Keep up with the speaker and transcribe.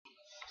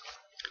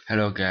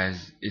Hello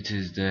guys, it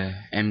is the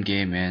M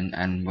Gaming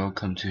and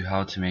welcome to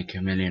How to Make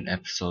a Million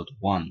episode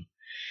 1.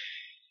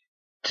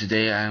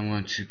 Today I am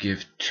going to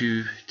give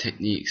 2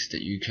 techniques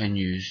that you can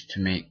use to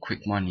make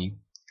quick money.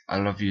 I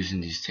love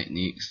using these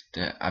techniques,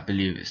 that I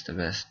believe it's the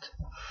best.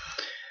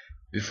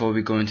 Before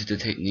we go into the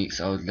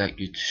techniques, I would like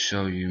to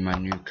show you my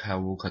new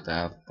Kyle Walker that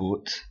I've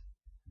bought.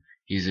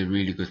 He's a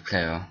really good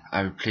player.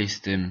 I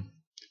replaced him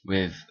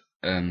with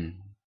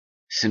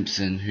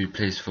Simpson, who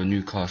plays for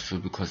Newcastle,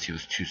 because he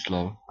was too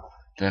slow.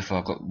 Therefore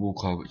I got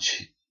Walker,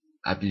 which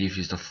I believe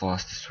is the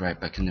fastest right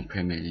back in the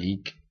Premier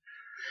League.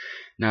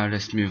 Now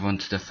let's move on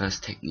to the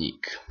first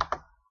technique.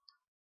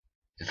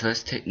 The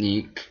first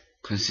technique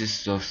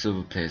consists of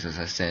silver players, as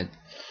I said.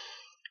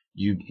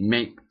 You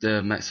make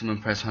the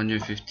maximum price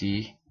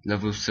 150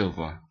 level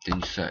silver, then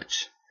you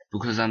search.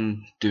 Because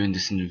I'm doing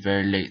this in a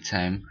very late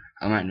time,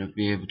 I might not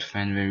be able to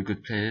find very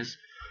good players,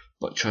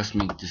 but trust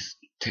me, this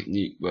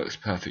technique works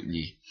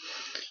perfectly.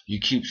 You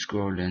keep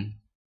scrolling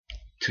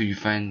till you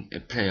find a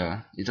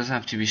player. It doesn't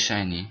have to be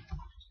shiny,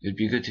 it would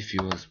be good if he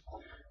was,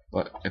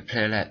 but a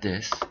player like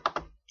this,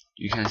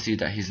 you can see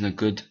that he's in a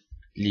good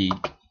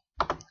league,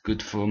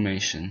 good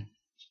formation,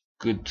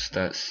 good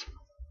stats.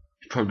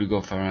 Probably go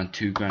for around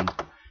 2 grand,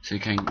 so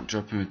you can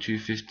drop him a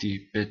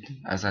 250 bid,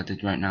 as I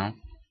did right now,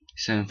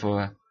 selling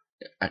for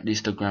at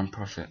least a grand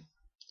profit.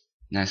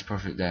 Nice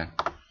profit there.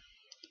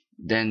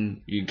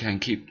 Then you can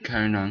keep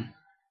carrying on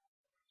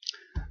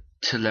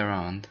till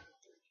around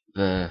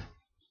the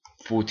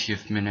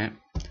 40th minute,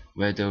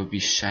 where there will be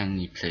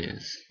shiny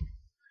players.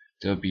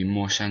 There will be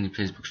more shiny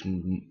players because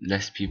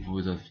less people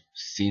would have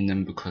seen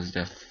them because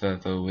they're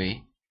further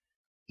away.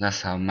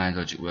 That's how my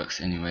logic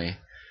works anyway.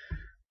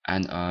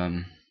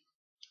 And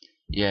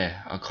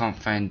yeah, I can't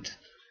find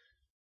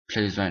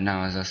players right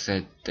now. As I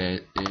said, there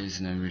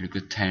isn't a really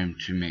good time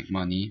to make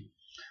money,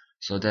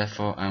 so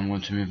therefore I'm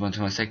going to move on to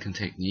my second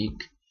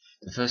technique.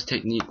 The first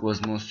technique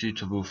was more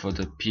suitable for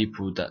the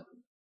people that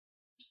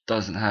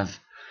doesn't have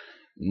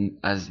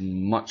as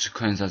much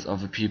coins as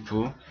other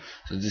people,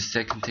 so this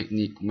second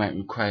technique might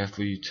require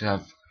for you to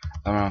have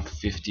around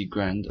 50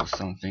 grand or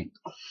something.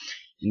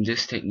 In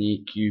this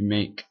technique you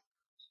make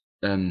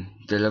the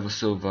level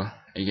silver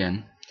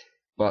again,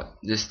 but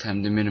this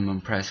time the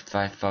minimum price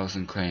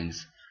 5,000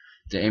 coins.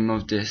 The aim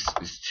of this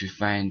is to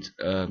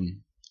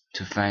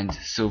find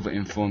silver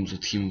informs or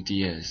team of the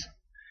years.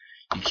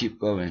 You keep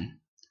going.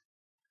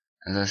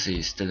 As I say,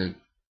 it's still a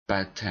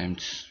bad time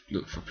to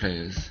look for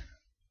players.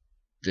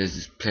 There's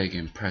this player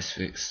getting price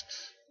fixed.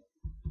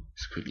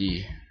 Let's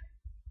quickly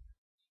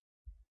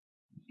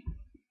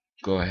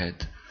go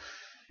ahead.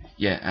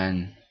 Yeah,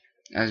 and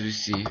as we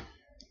see,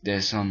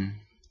 there's some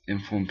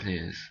informed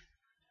players.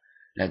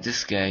 Like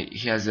this guy,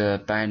 he has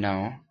a buy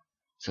now,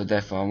 so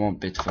therefore I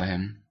won't bid for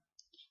him.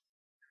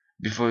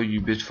 Before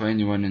you bid for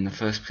anyone in the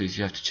first place,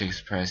 you have to check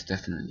his price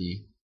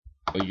definitely,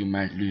 or you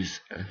might lose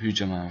a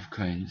huge amount of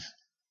coins.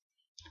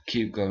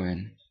 Keep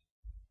going.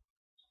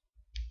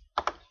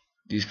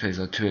 These players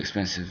are too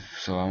expensive,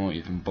 so I won't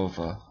even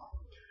bother.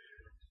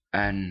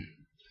 And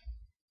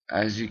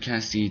as you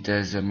can see,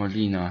 there's a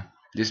Molina.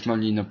 This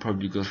Molina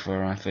probably goes for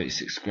around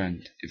 36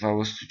 grand. If I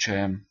was to try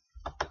and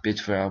bid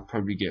for it, I'll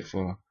probably get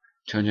for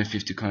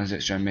 250 coins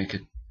extra and make a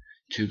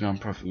 2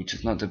 grand profit, which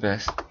is not the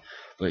best,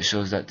 but it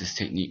shows that this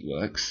technique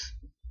works.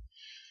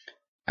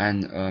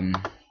 And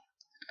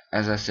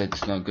as I said,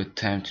 it's not a good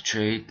time to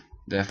trade,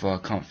 therefore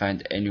I can't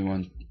find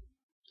anyone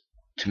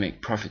to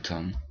make profit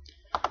on.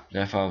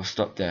 Therefore I'll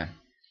stop there.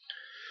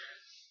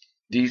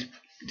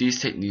 These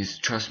techniques,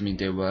 trust me,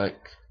 they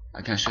work.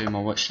 I can show you my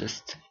watch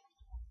list,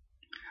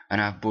 and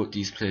I've bought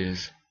these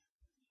players.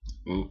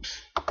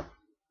 Oops.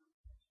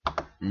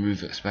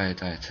 Remove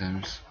expired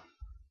items.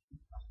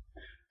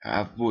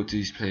 I've bought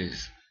these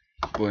players.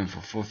 Bought him for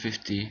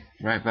 450.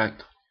 Right back,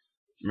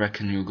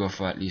 reckon he'll go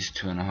for at least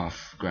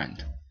 2.5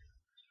 grand.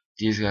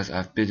 These guys,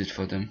 I've bidded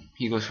for them.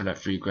 He goes for like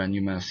 3 grand.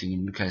 You might have seen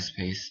him. Look at his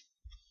pace.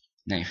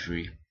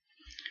 93.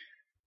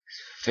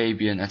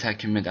 Fabian,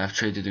 attacking mid, I've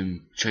traded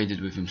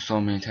with him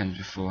so many times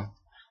before.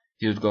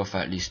 He would go for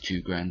at least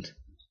 2 grand.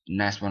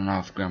 Nice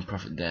 1.5 grand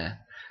profit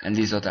there. And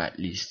these are the at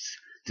leasts.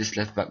 This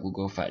left back will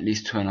go for at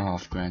least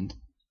 2.5 grand.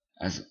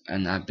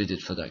 And I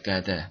bidded for that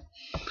guy there.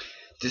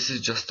 This is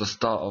just the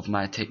start of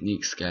my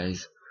techniques,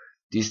 guys.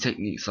 These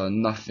techniques are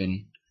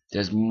nothing.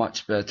 There's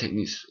much better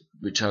techniques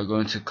which are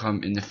going to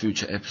come in the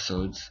future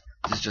episodes.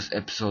 This is just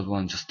episode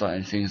 1, just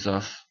starting things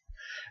off.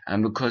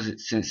 And because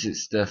since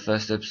it's the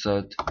first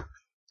episode,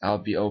 I'll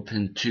be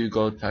opening 2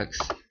 gold packs,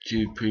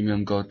 2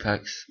 premium gold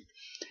packs,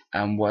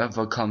 and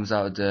whatever comes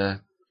out of the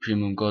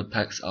premium gold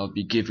packs I'll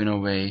be giving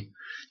away.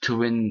 To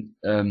win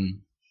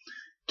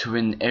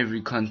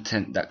every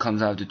content that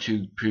comes out of the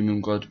 2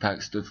 premium gold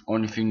packs, the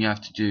only thing you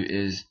have to do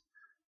is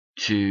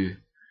to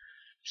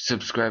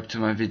subscribe to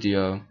my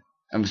video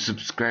and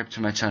subscribe to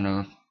my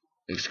channel,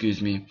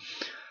 excuse me,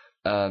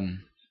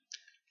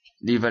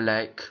 leave a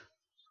like,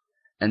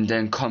 and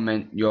then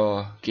comment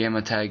your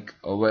gamer tag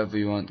or whatever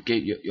you want.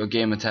 Get your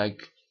gamer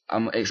tag.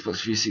 I'm Xbox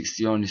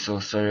 360 only,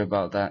 so sorry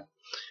about that.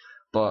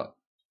 But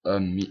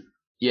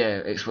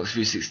yeah, Xbox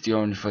 360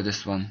 only for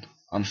this one.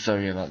 I'm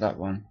sorry about that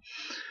one.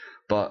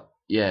 But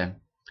yeah,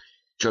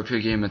 drop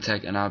your gamer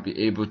tag and I'll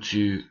be able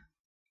to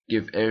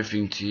give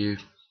everything to you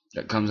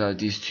that comes out of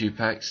these 2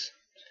 packs.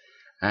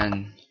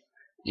 And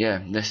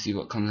yeah, let's see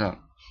what comes out.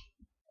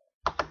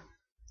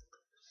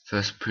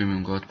 First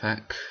premium gold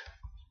pack.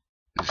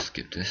 Let's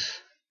skip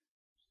this.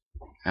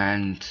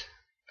 And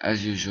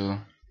as usual,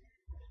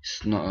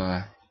 it's not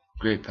a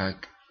great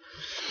pack.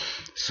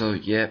 So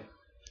yeah,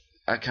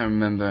 I can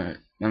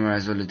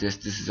memorize all of this.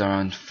 This is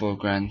around 4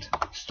 grand.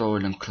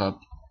 Stolen Club.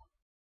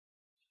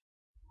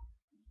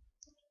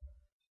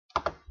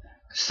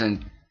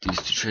 Send these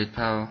to Trade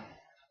Power.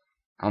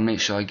 I'll make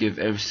sure I give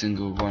every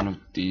single one of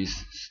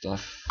these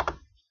stuff.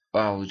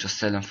 I'll just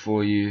sell them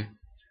for you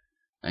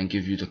and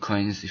give you the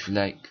coins if you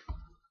like,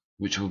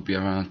 which will be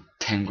around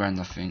 10 grand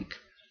I think.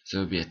 So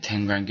it'll be a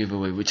 10 grand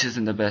giveaway, which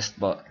isn't the best,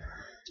 but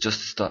just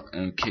to start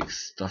and kick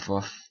stuff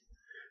off.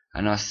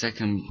 And our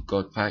second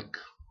gold pack,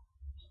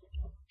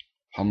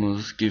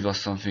 Hummels, give us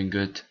something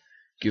good,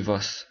 give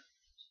us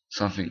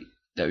something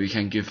that we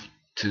can give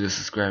to the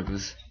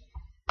subscribers.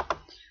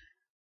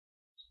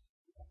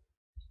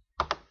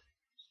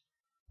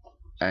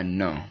 And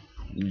no,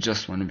 you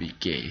just want to be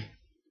gay.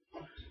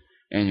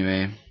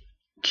 Anyway,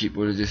 keep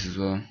all of this as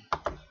well.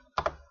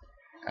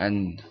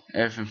 And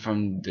everything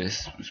from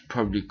this was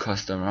probably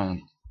cost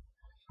around,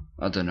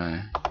 I don't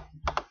know,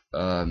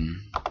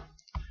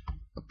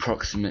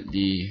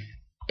 approximately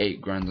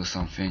 8 grand or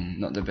something.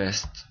 Not the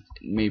best,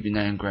 maybe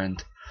 9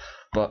 grand,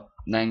 but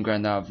 9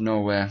 grand out of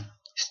nowhere,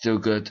 still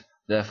good.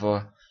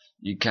 Therefore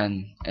you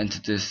can enter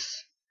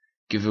this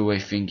giveaway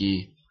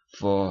thingy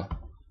for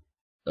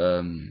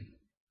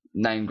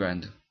 9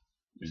 grand.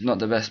 It's not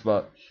the best,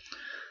 but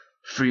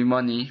free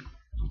money,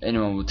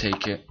 anyone will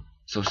take it.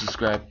 So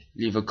subscribe,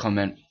 leave a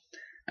comment,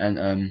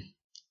 and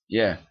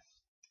yeah,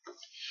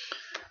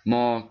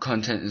 more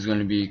content is going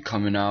to be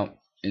coming out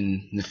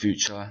in the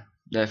future.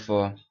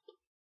 Therefore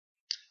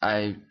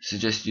I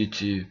suggest you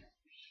to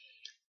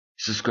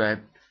subscribe,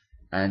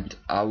 and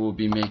I will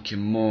be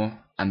making more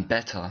and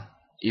better,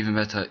 even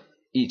better.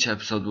 Each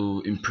episode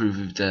will improve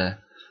with the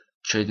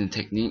trading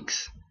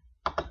techniques,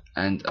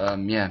 and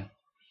yeah,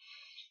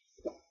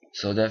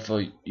 so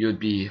therefore you'll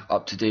be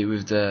up to date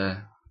with the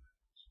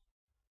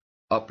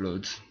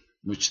uploads,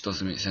 which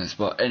doesn't make sense,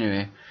 but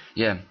anyway,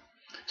 yeah.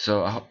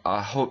 So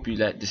I hope you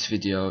liked this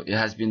video. It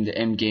has been the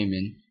M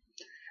Gaming,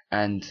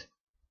 and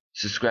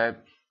subscribe,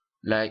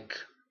 like,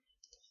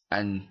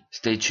 and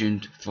stay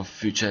tuned for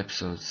future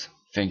episodes.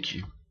 Thank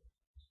you.